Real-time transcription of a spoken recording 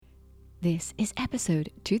This is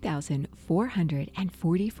episode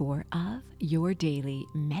 2444 of Your Daily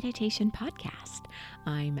Meditation Podcast.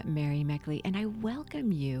 I'm Mary Meckley, and I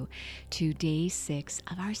welcome you to day 6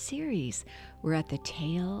 of our series. We're at the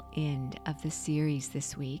tail end of the series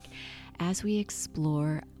this week as we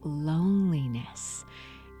explore loneliness.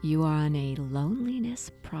 You are on a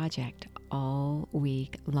loneliness project all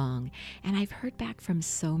week long, and I've heard back from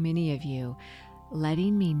so many of you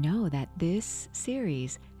letting me know that this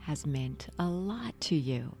series has meant a lot to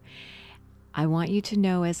you. I want you to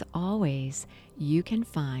know, as always, you can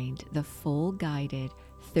find the full guided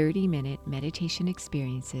 30-minute meditation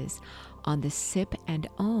experiences on the Sip and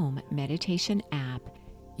Om meditation app.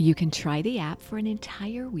 You can try the app for an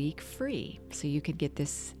entire week free. So you could get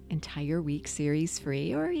this entire week series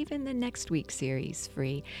free, or even the next week series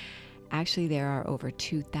free. Actually, there are over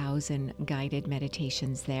 2,000 guided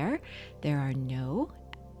meditations there. There are no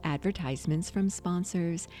advertisements from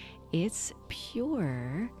sponsors. It's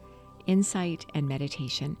pure insight and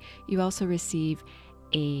meditation. You also receive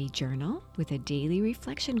a journal with a daily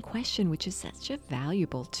reflection question, which is such a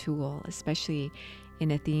valuable tool, especially in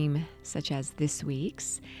a theme such as this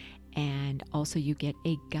week's. And also you get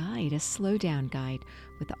a guide, a slow down guide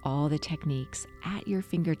with all the techniques at your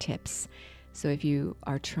fingertips. So if you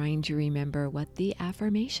are trying to remember what the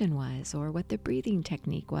affirmation was, or what the breathing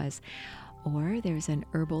technique was, or there's an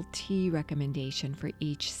herbal tea recommendation for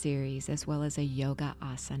each series, as well as a yoga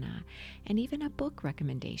asana, and even a book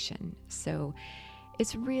recommendation. So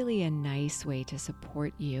it's really a nice way to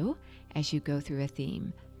support you as you go through a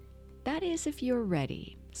theme. That is, if you're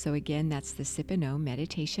ready. So again, that's the Sip and Om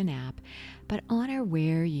meditation app, but honor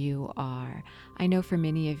where you are. I know for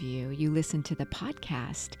many of you, you listen to the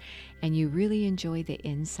podcast and you really enjoy the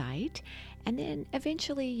insight, and then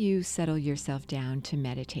eventually you settle yourself down to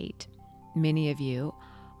meditate. Many of you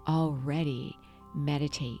already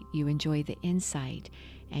meditate. You enjoy the insight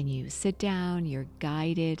and you sit down, you're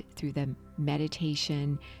guided through the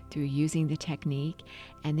meditation, through using the technique,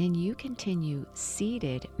 and then you continue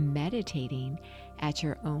seated meditating at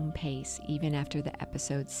your own pace, even after the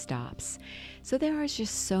episode stops. So there are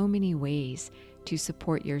just so many ways to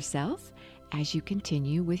support yourself as you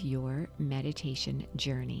continue with your meditation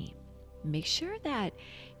journey. Make sure that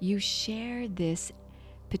you share this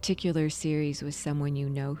particular series with someone you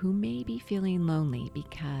know who may be feeling lonely,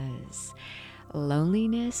 because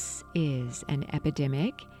loneliness is an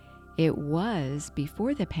epidemic. It was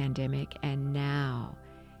before the pandemic, and now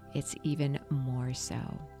it's even more so.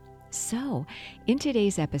 So, in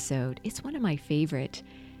today's episode, it's one of my favorite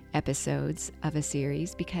episodes of a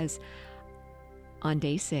series because on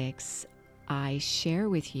day 6, I share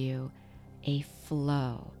with you a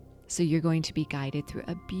flow. So you're going to be guided through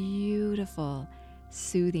a beautiful,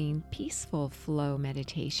 soothing, peaceful flow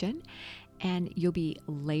meditation, and you'll be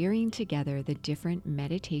layering together the different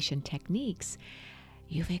meditation techniques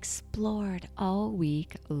you've explored all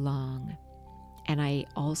week long. And I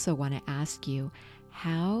also want to ask you,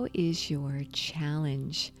 how is your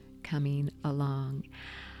challenge coming along?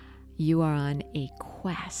 You are on a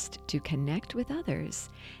quest to connect with others,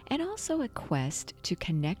 and also a quest to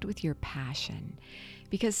connect with your passion.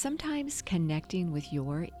 Because sometimes connecting with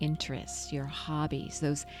your interests, your hobbies,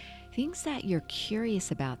 those things that you're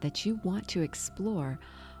curious about, that you want to explore,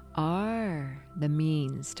 are the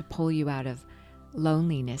means to pull you out of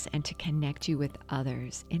loneliness and to connect you with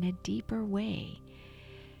others in a deeper way.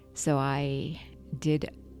 So I did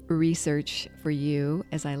research for you,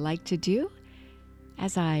 as I like to do,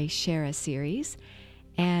 as I share a series,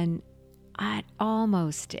 and at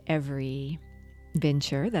almost every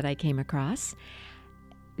venture that I came across,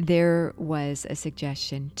 there was a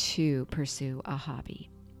suggestion to pursue a hobby.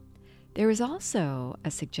 There was also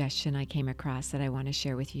a suggestion I came across that I want to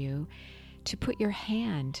share with you, to put your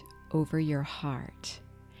hand over your heart.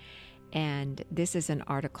 And this is an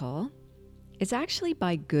article. It's actually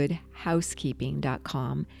by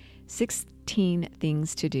goodhousekeeping.com, 16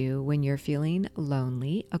 things to do when you're feeling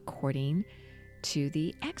lonely, according to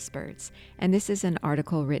the experts. And this is an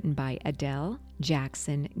article written by Adele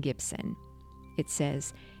Jackson Gibson. It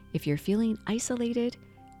says, if you're feeling isolated,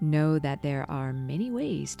 know that there are many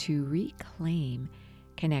ways to reclaim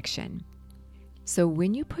connection. So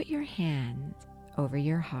when you put your hand over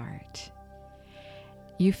your heart,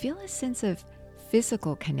 you feel a sense of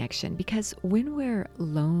physical connection, because when we're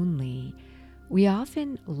lonely, we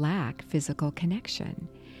often lack physical connection.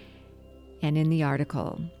 And in the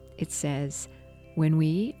article, it says, when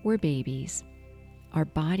we were babies, our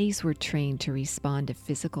bodies were trained to respond to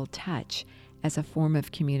physical touch as a form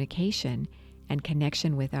of communication and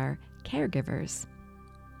connection with our caregivers.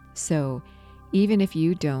 So Even if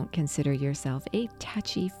you don't consider yourself a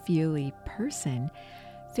touchy-feely person,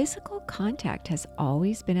 physical contact has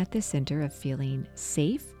always been at the center of feeling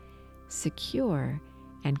safe, secure,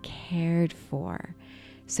 and cared for.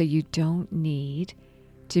 So you don't need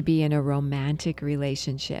to be in a romantic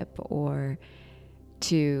relationship or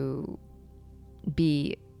to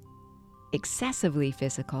be excessively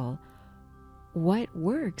physical. What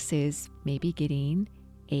works is maybe getting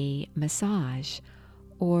a massage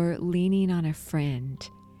or leaning on a friend,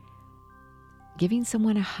 giving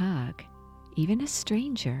someone a hug, even a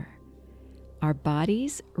stranger. Our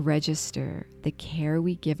bodies register the care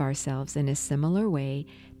we give ourselves in a similar way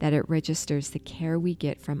that it registers the care we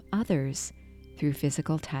get from others through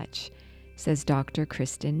physical touch, says Dr.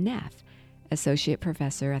 Kristen Neff, Associate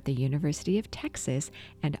Professor at the University of Texas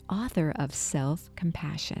and author of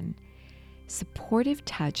Self-Compassion. Supportive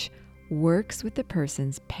touch works with the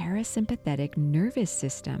person's parasympathetic nervous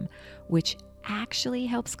system, which actually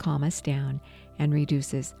helps calm us down and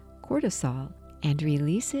reduces cortisol and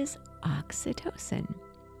releases oxytocin.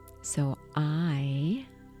 So I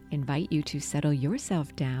invite you to settle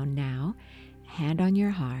yourself down now, hand on your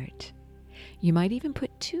heart. You might even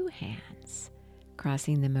put 2 hands,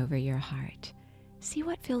 crossing them over your heart. See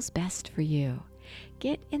what feels best for you.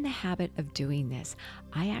 Get in the habit of doing this.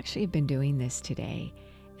 I actually have been doing this today,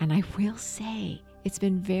 and I will say it's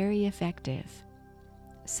been very effective.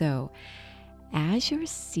 So, as you're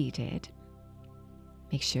seated,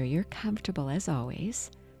 make sure you're comfortable as always.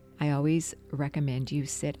 I always recommend you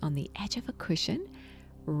sit on the edge of a cushion,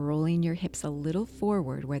 rolling your hips a little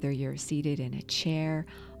forward, whether you're seated in a chair,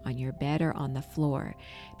 on your bed, or on the floor.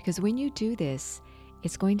 Because when you do this,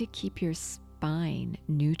 it's going to keep your spine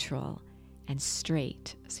neutral and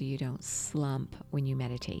straight so you don't slump when you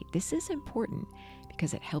meditate. This is important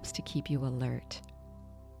because it helps to keep you alert.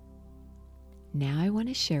 Now I want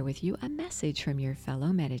to share with you a message from your fellow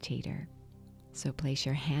meditator. So place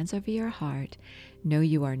your hands over your heart. Know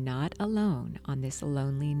you are not alone on this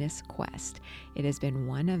loneliness quest. It has been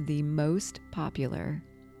one of the most popular.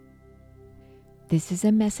 This is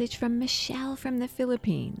a message from Michelle from the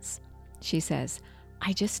Philippines. She says,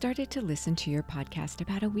 I just started to listen to your podcast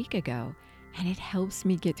about a week ago, and it helps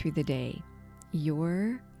me get through the day.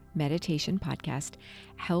 Your meditation podcast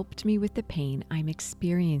helped me with the pain I'm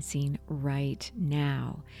experiencing right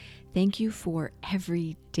now. Thank you for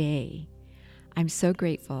every day. I'm so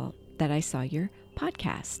grateful that I saw your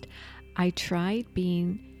podcast. I tried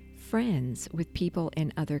being friends with people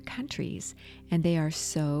in other countries, and they are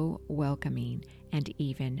so welcoming and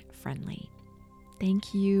even friendly.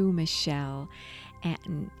 Thank you, Michelle.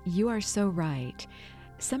 And you are so right.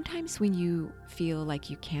 Sometimes when you feel like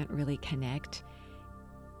you can't really connect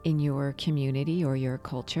in your community or your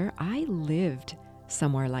culture, I lived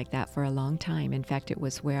somewhere like that for a long time. In fact, it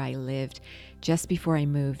was where I lived just before I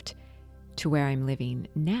moved to where I'm living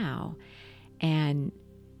now. And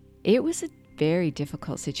it was a very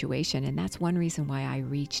difficult situation. And that's one reason why I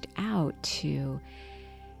reached out to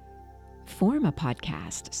form a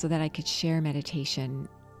podcast so that I could share meditation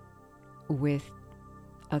with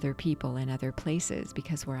other people in other places,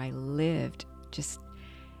 because where I lived just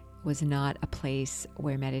was not a place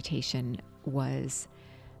where meditation was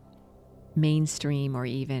mainstream or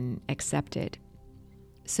even accepted.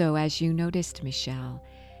 So as you noticed, Michelle,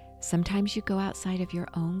 sometimes you go outside of your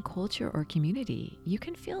own culture or community. You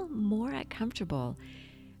can feel more comfortable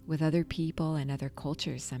with other people and other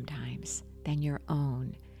cultures sometimes than your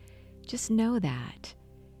own. Just know that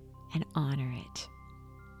and honor it.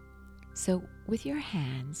 So with your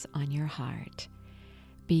hands on your heart,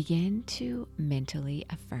 begin to mentally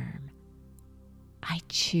affirm, I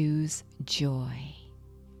choose joy.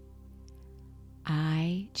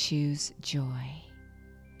 I choose joy.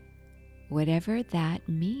 Whatever that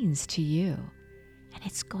means to you, and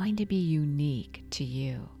it's going to be unique to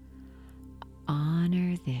you.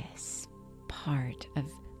 Honor this part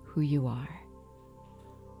of who you are.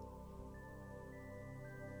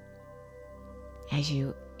 As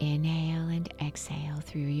you inhale and exhale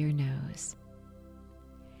through your nose,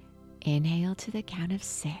 inhale to the count of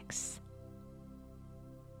 6.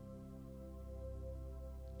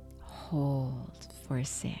 Hold for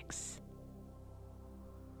 6.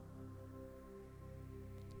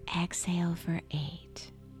 Exhale for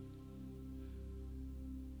 8.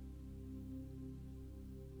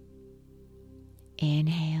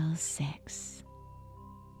 Inhale 6.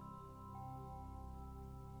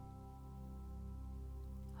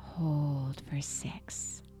 Hold for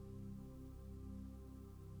 6.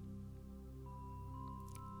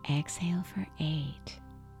 Exhale for 8.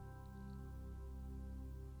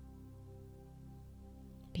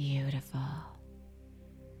 Beautiful.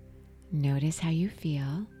 Notice how you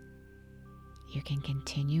feel. You can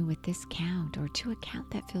continue with this count or to a count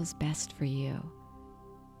that feels best for you.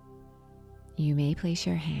 You may place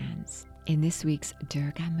your hands in this week's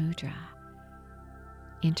Durga Mudra,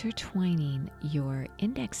 intertwining your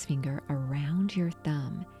index finger around your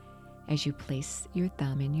thumb as you place your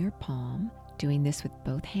thumb in your palm, doing this with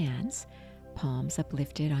both hands, palms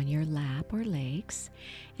uplifted on your lap or legs,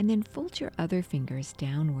 and then fold your other fingers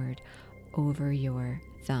downward over your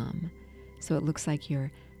thumb. So it looks like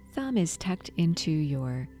your thumb is tucked into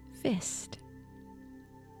your fist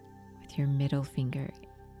with your middle finger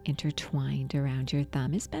intertwined around your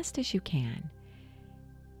thumb as best as you can.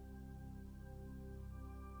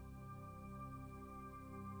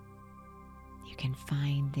 You can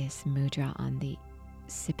find this mudra on the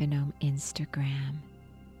Sipanome Instagram.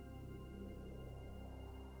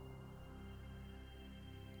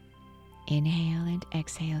 Inhale and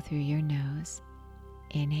exhale through your nose,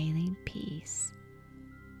 inhaling peace,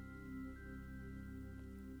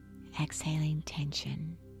 exhaling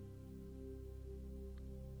tension.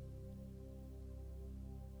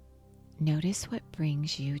 Notice what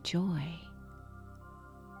brings you joy.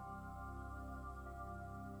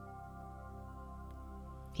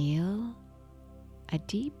 Feel a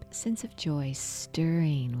deep sense of joy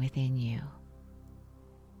stirring within you.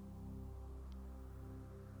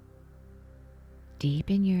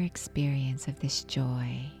 Deepen your experience of this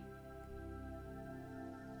joy.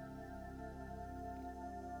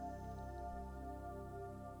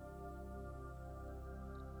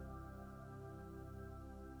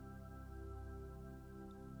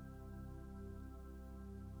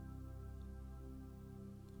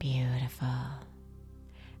 Beautiful.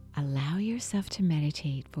 Allow yourself to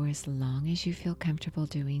meditate for as long as you feel comfortable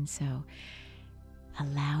doing so,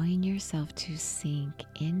 allowing yourself to sink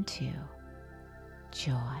into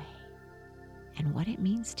joy and what it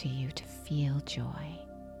means to you to feel joy.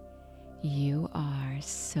 You are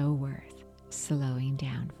so worth slowing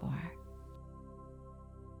down for.